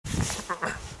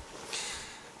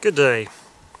Good day.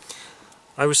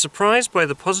 I was surprised by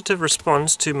the positive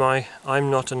response to my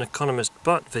I'm not an economist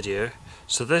but video,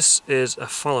 so this is a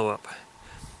follow-up.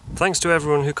 Thanks to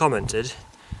everyone who commented.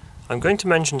 I'm going to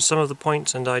mention some of the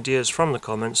points and ideas from the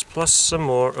comments, plus some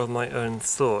more of my own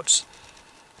thoughts.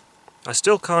 I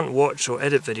still can't watch or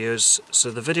edit videos, so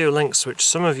the video links which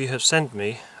some of you have sent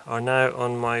me are now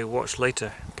on my Watch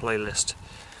Later playlist.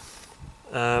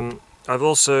 I've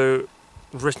also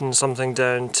written something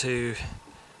down to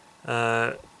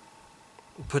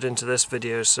put into this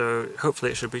video, so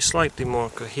hopefully it should be slightly more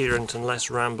coherent and less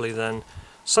rambly than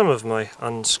some of my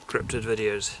unscripted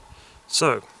videos.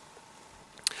 So,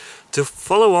 to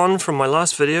follow on from my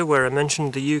last video where I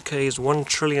mentioned the UK's £1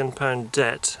 trillion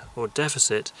debt, or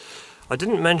deficit, I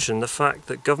didn't mention the fact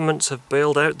that governments have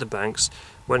bailed out the banks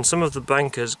when some of the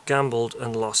bankers gambled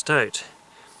and lost out,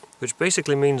 which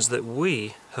basically means that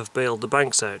we have bailed the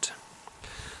banks out.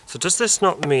 So does this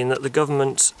not mean that the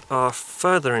governments are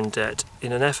further in debt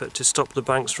in an effort to stop the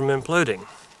banks from imploding?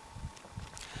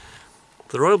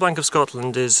 The Royal Bank of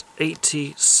Scotland is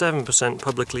 87%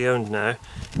 publicly owned now,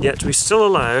 yet we still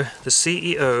allow the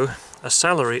CEO a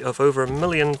salary of over £1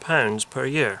 million per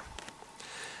year.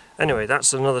 Anyway,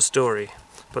 that's another story.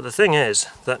 But the thing is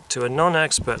that to a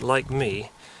non-expert like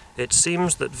me, it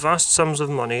seems that vast sums of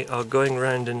money are going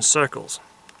round in circles.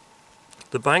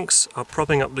 The banks are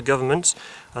propping up the governments,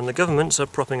 and the governments are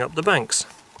propping up the banks.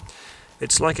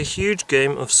 It's like a huge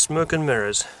game of smoke and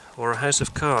mirrors, or a house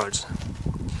of cards.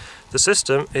 The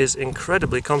system is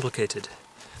incredibly complicated.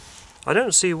 I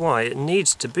don't see why it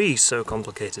needs to be so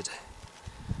complicated,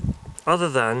 other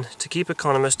than to keep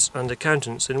economists and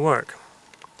accountants in work.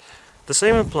 The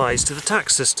same applies to the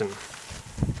tax system.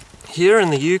 Here in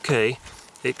the UK,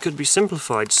 it could be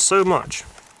simplified so much.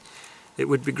 It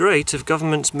would be great if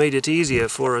governments made it easier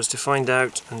for us to find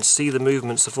out and see the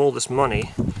movements of all this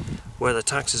money, whether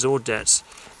taxes or debts.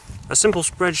 A simple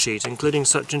spreadsheet including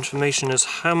such information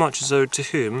as how much is owed to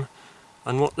whom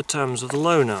and what the terms of the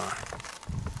loan are.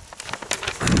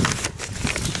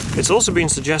 It's also been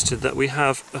suggested that we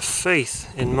have a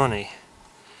faith in money,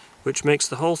 which makes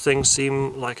the whole thing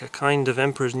seem like a kind of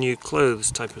emperor's new clothes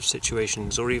type of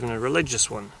situations, or even a religious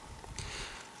one.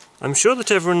 I'm sure that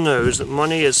everyone knows that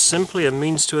money is simply a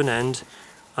means to an end,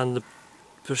 and the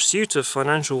pursuit of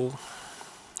financial...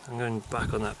 I'm going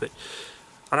back on that bit.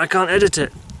 And I can't edit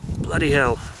it! Bloody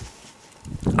hell!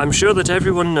 I'm sure that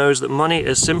everyone knows that money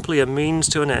is simply a means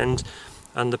to an end,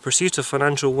 and the pursuit of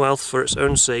financial wealth for its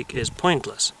own sake is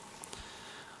pointless.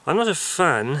 I'm not a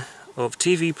fan of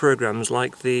TV programs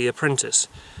like The Apprentice,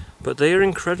 but they are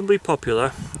incredibly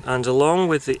popular, and along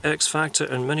with the X Factor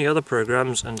and many other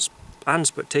programs and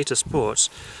spectator sports,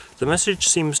 the message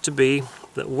seems to be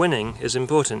that winning is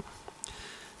important.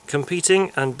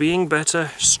 Competing and being better,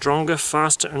 stronger,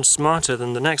 faster and smarter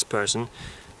than the next person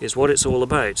is what it's all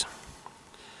about.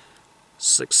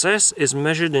 Success is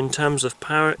measured in terms of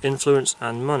power, influence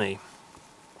and money.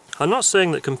 I'm not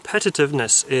saying that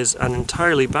competitiveness is an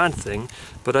entirely bad thing,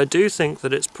 but I do think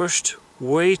that it's pushed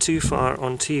way too far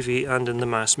on TV and in the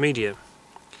mass media.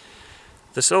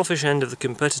 The selfish end of the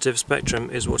competitive spectrum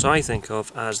is what I think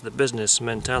of as the business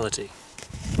mentality.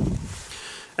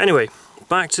 Anyway,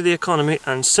 back to the economy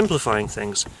and simplifying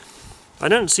things. I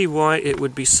don't see why it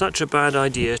would be such a bad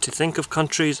idea to think of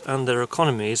countries and their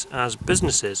economies as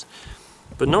businesses,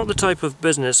 but not the type of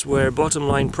business where bottom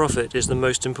line profit is the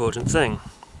most important thing.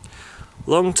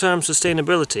 Long-term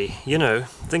sustainability, you know,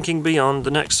 thinking beyond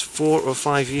the next 4 or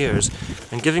 5 years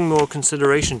and giving more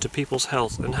consideration to people's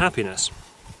health and happiness.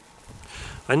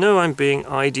 I know I'm being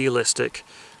idealistic,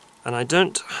 and I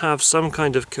don't have some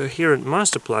kind of coherent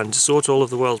master plan to sort all of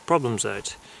the world's problems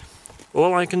out.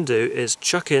 All I can do is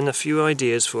chuck in a few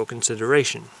ideas for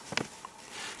consideration.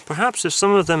 Perhaps if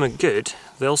some of them are good,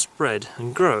 they'll spread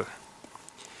and grow.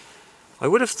 I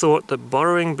would have thought that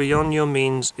borrowing beyond your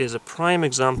means is a prime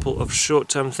example of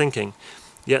short-term thinking,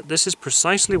 yet this is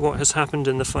precisely what has happened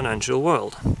in the financial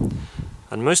world.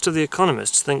 And most of the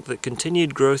economists think that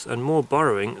continued growth and more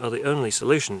borrowing are the only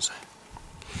solutions.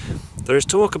 There is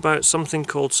talk about something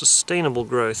called sustainable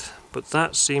growth, but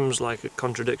that seems like a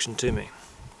contradiction to me.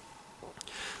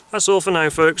 That's all for now,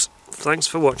 folks. Thanks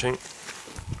for watching.